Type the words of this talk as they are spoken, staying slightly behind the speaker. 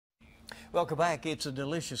Welcome back. It's a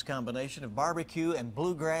delicious combination of barbecue and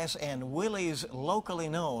bluegrass, and Willie's, locally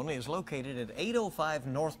known, is located at 805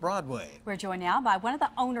 North Broadway. We're joined now by one of the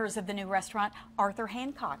owners of the new restaurant, Arthur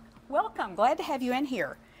Hancock. Welcome. Glad to have you in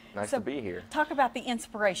here. Nice to be here. Talk about the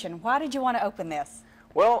inspiration. Why did you want to open this?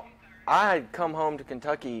 Well, I had come home to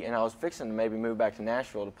Kentucky and I was fixing to maybe move back to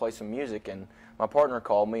Nashville to play some music, and my partner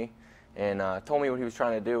called me and told me what he was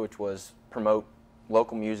trying to do, which was promote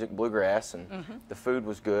local music, bluegrass, and the food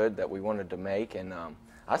was good that we wanted to make, and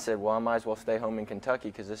I said, well, I might as well stay home in Kentucky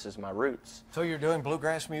because this is my roots. So you're doing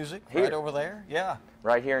bluegrass music here, right over there? Yeah.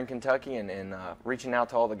 Right here in Kentucky, and reaching out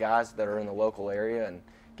to all the guys that are in the local area and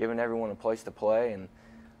giving everyone a place to play and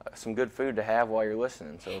some good food to have while you're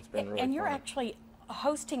listening. So it's been really And you're fun. Actually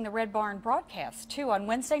hosting the Red Barn broadcast too on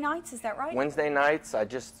Wednesday nights, is that right? Wednesday nights,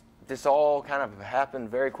 this all kind of happened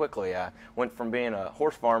very quickly. I went from being a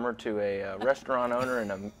horse farmer to a restaurant owner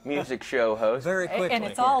and a music show host. Very quickly. And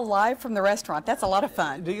it's all live from the restaurant. That's a lot of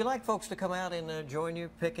fun. Do you like folks to come out and join you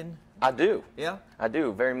picking? I do. Yeah? I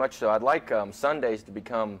do, very much so. I'd like Sundays to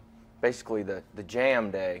become basically the jam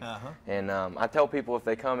day. And I tell people if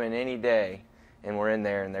they come in any day and we're in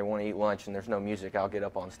there and they want to eat lunch and there's no music, I'll get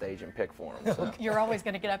up on stage and pick for them. So. You're always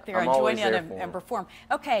going to get up there I'm and join always in there and perform.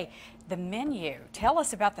 Okay, the menu. Tell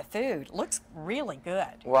us about the food. Looks really good.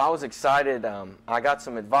 Well, I was excited. I got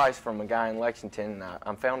some advice from a guy in Lexington, and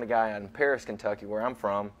I found a guy in Paris, Kentucky, where I'm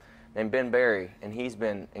from, named Ben Berry, and he's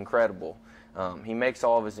been incredible. He makes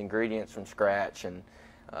all of his ingredients from scratch, and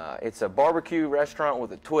it's a barbecue restaurant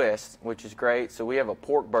with a twist, which is great. So we have a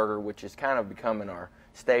pork burger, which is kind of becoming our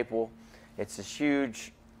staple. It's this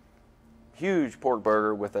huge pork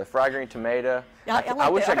burger with a fried green tomato. I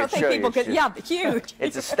wish I could show you. Yeah, huge.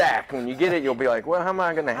 It's a stack. When you get it, you'll be like, well, how am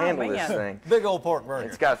I going to handle this thing? Big old pork burger.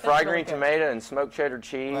 It's got fried green tomato and smoked cheddar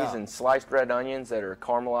cheese and sliced red onions that are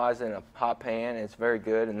caramelized in a hot pan. It's very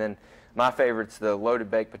good. And then my favorite's the loaded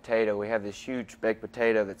baked potato. We have this huge baked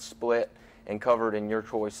potato that's split and covered in your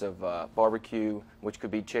choice of barbecue, which could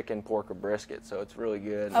be chicken, pork, or brisket. So it's really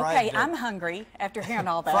good. Okay, I'm hungry after hearing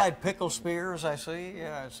all that. Fried pickle spears, I see.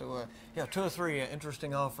 Yeah, so yeah, 2 or 3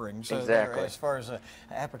 interesting offerings exactly. as far as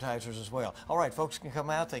appetizers as well. All right, folks can come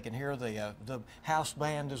out. They can hear the house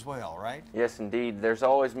band as well, right? Yes, indeed. There's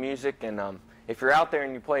always music, and if you're out there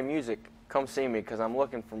and you play music, come see me because I'm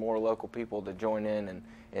looking for more local people to join in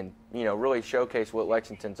and you know, really showcase what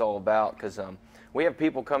Lexington's all about. Because we have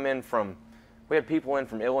people come in from. We had people in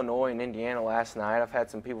from Illinois and Indiana last night. I've had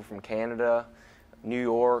some people from Canada, New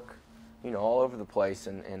York, you know, all over the place.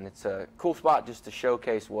 And it's a cool spot just to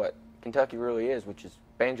showcase what Kentucky really is, which is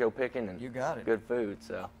banjo picking and good food.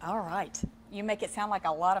 So. All right. You make it sound like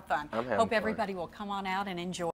a lot of fun. I'm having Hope fun. everybody will come on out and enjoy.